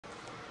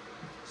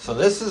So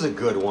this is a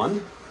good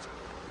one.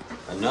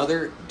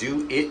 Another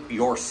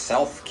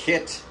do-it-yourself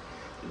kit.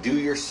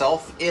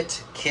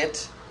 Do-yourself-it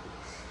kit.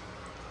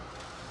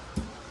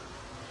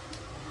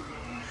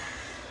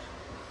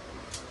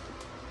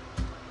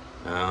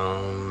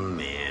 Oh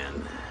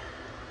man.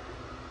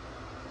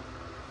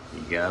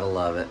 You gotta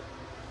love it.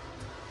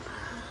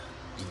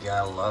 You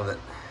gotta love it.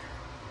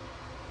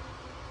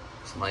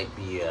 This might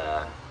be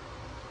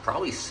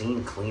probably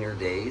seen cleaner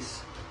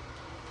days.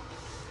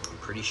 I'm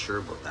pretty sure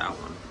about that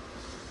one.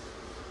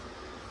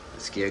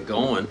 Let's get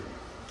going.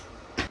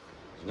 There's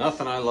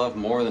nothing I love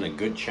more than a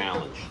good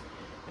challenge.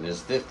 And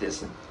as if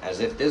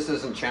this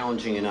isn't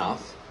challenging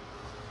enough,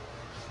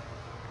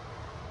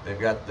 they've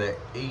got the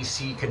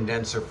AC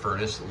condenser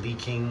furnace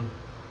leaking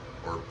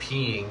or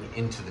peeing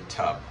into the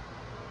tub.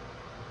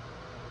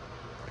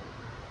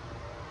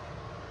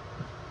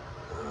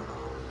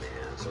 Oh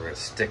man, so we're gonna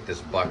stick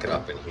this bucket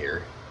up in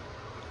here.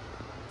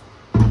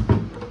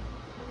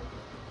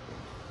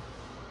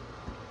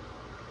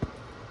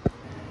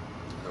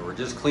 We're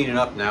just cleaning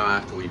up now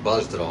after we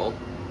buzzed it all,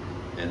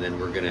 and then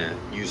we're gonna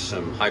use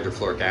some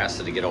hydrofluoric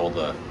acid to get all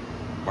the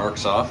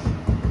marks off.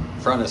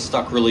 Front is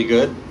stuck really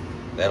good.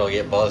 That'll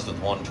get buzzed with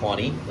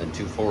 120, then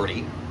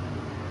 240.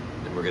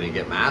 Then we're gonna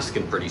get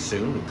masking pretty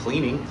soon,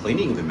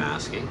 cleaning the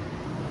masking.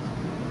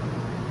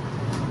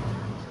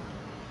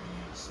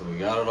 So we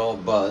got it all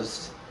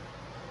buzzed.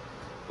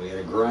 We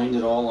gotta grind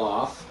it all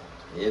off.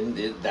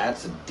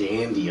 That's a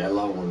dandy. I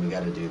love when we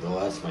gotta do though.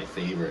 That's my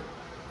favorite.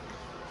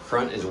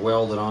 Front is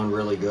welded on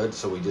really good,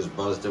 so we just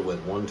buzzed it with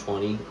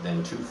 120,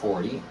 then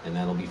 240, and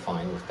that'll be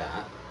fine with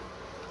that.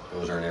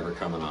 Those aren't ever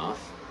coming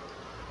off.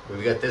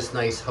 We've got this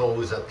nice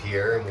hose up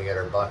here, and we got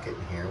our bucket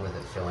in here with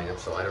it filling up.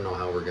 So I don't know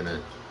how we're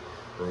gonna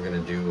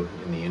do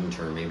in the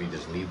interim. Maybe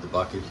just leave the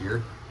bucket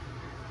here,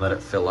 let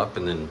it fill up,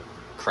 and then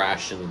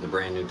crash into the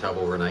brand new tub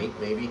overnight.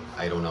 Maybe,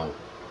 I don't know.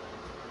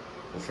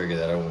 We'll figure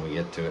that out when we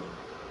get to it.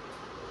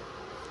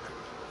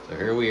 So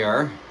here we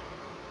are.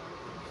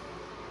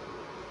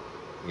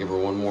 Give her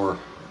one more.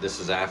 This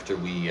is after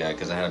we,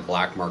 because I had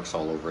black marks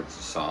all over it, as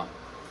you saw.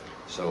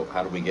 So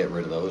how do we get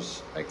rid of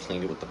those? I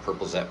cleaned it with the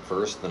purple Zep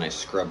first, then I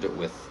scrubbed it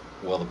with,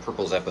 well, the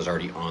purple Zep is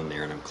already on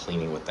there, and I'm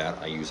cleaning with that.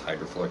 I use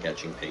hydrofluoric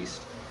etching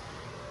paste.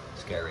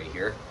 This guy right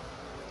here.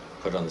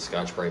 Put it on the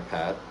Scotch-Brite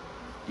pad.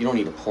 You don't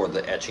need to pour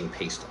the etching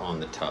paste on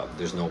the tub.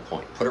 There's no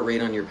point. Put it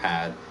right on your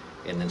pad,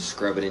 and then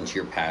scrub it into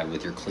your pad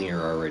with your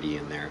cleaner already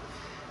in there.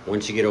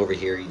 Once you get over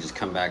here, you just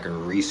come back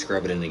and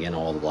re-scrub it in again.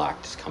 All the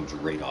black just comes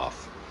right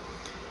off.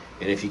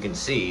 And if you can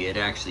see, it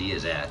actually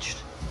is etched.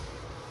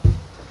 You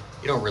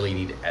don't really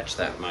need to etch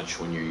that much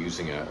when you're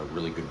using a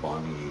really good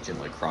bonding agent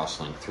like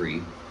Crosslink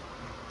 3.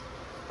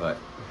 But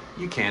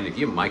you can, if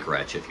you micro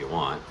etch if you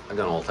want. I've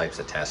done all types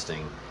of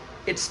testing.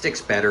 It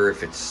sticks better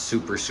if it's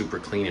super, super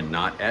clean and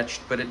not etched,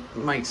 but it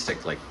might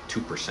stick like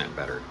 2%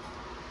 better.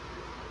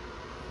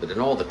 But in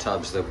all the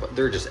tubs,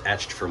 they're just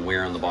etched from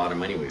wear on the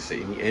bottom anyway, so,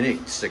 and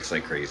it sticks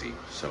like crazy,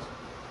 so.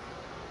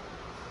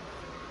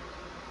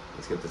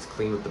 Let's get this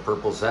clean with the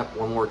purple Zep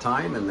one more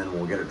time, and then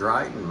we'll get it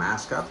dried and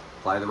mask up,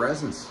 apply the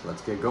resins.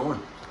 Let's get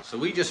going. So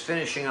we just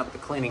finishing up the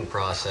cleaning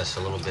process a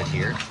little bit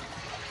here.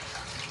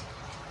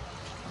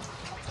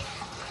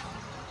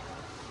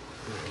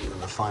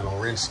 Give the final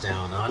rinse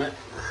down on it.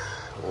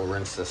 We'll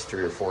rinse this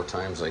 3 or 4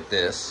 times like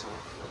this.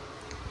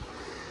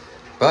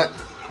 But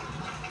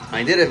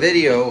I did a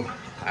video,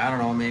 I don't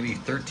know, maybe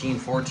 13,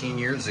 14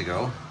 years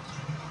ago.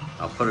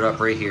 I'll put it up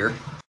right here.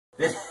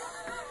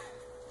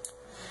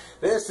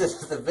 This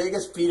is the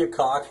biggest beat of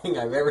caulking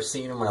I've ever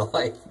seen in my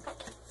life.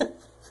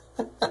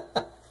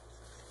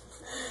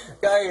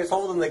 Guy is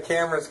holding the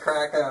camera's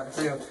cracking up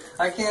too.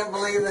 I can't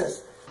believe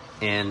this.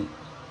 And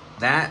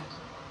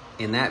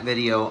in that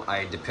video,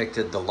 I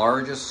depicted the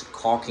largest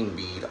caulking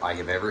bead I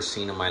have ever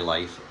seen in my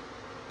life.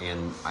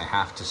 And I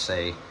have to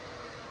say,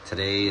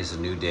 today is a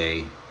new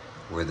day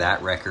where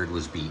that record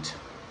was beat.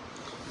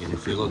 And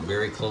if you look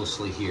very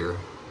closely here,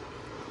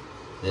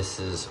 this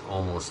is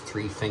almost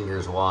 3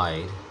 fingers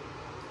wide,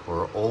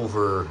 or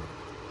over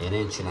 1.5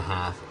 inches,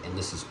 and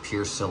this is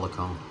pure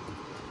silicone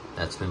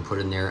that's been put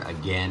in there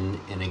again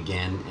and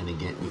again and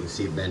again. You can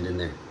see it bend in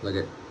there. Look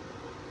at,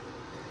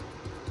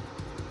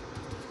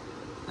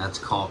 that's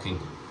caulking.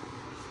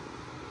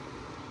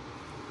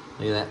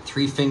 Look at that,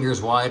 3 fingers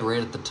wide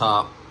right at the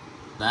top.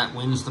 That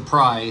wins the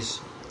prize.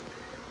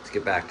 Let's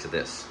get back to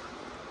this.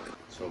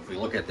 So if we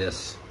look at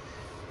this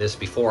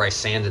before I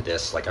sanded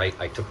this, like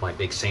I took my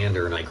big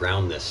sander and I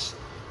ground this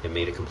and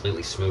made it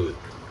completely smooth,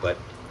 but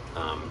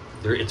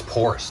it's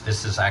porous.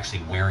 This is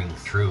actually wearing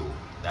through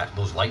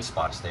those light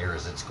spots there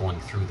as it's going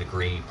through the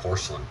gray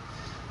porcelain,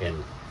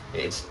 and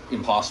it's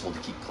impossible to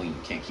keep clean.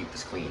 You can't keep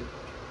this clean.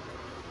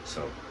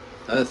 So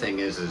the other thing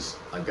is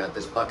I've got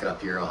this bucket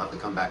up here. I'll have to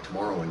come back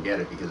tomorrow and get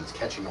it because it's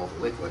catching all the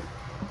liquid,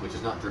 which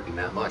is not dripping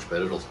that much,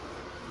 but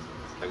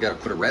I've got to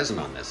put a resin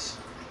on this.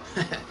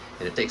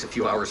 And it takes a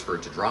few hours for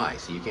it to dry,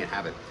 so you can't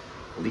have it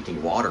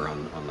leaking water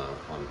on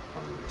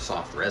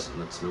soft resin.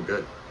 That's no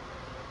good.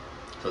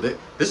 So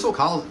this will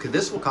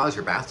cause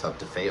your bathtub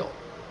to fail.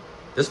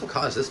 This will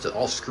cause this to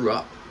all screw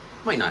up.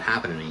 Might not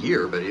happen in a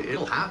year, but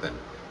it'll happen.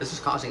 This is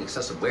causing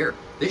excessive wear.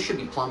 This should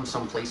be plumbed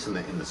someplace in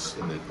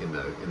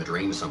the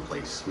drain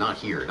someplace, not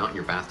here, not in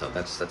your bathtub.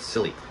 That's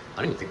silly. I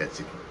don't even think that's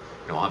even,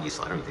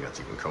 obviously I don't think that's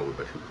even code,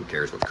 but who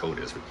cares what the code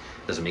is? It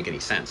doesn't make any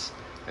sense.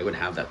 I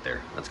wouldn't have that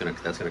there. That's gonna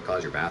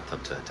cause your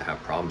bathtub to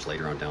have problems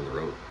later on down the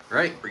road. All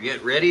right, we're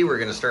getting ready. We're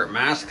gonna start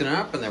masking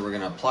up, and then we're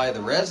gonna apply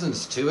the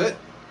resins to it.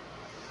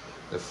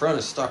 The front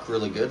is stuck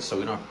really good, so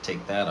we don't have to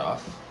take that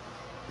off.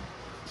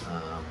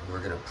 We're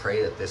gonna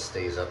pray that this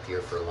stays up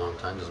here for a long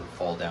time, doesn't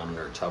fall down in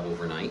our tub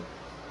overnight.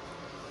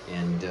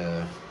 And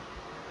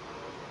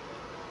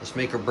let's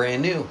make her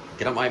brand new.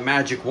 Get out my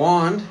magic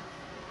wand.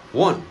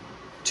 1,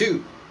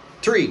 2,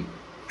 3.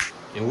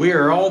 And we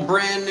are all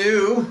brand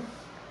new.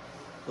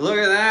 Look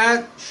at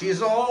that.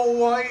 She's all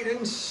white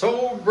and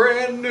so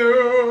brand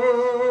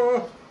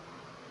new.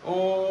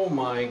 Oh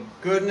my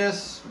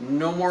goodness.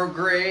 No more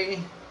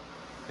gray.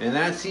 And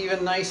that's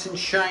even nice and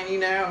shiny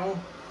now.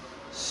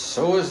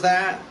 So is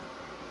that.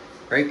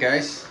 Right,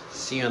 guys,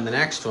 see you on the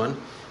next one.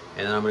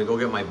 And then I'm gonna go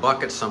get my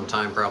bucket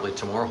sometime, probably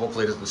tomorrow.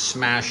 Hopefully it doesn't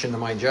smash into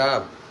my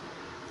job.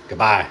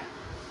 Goodbye.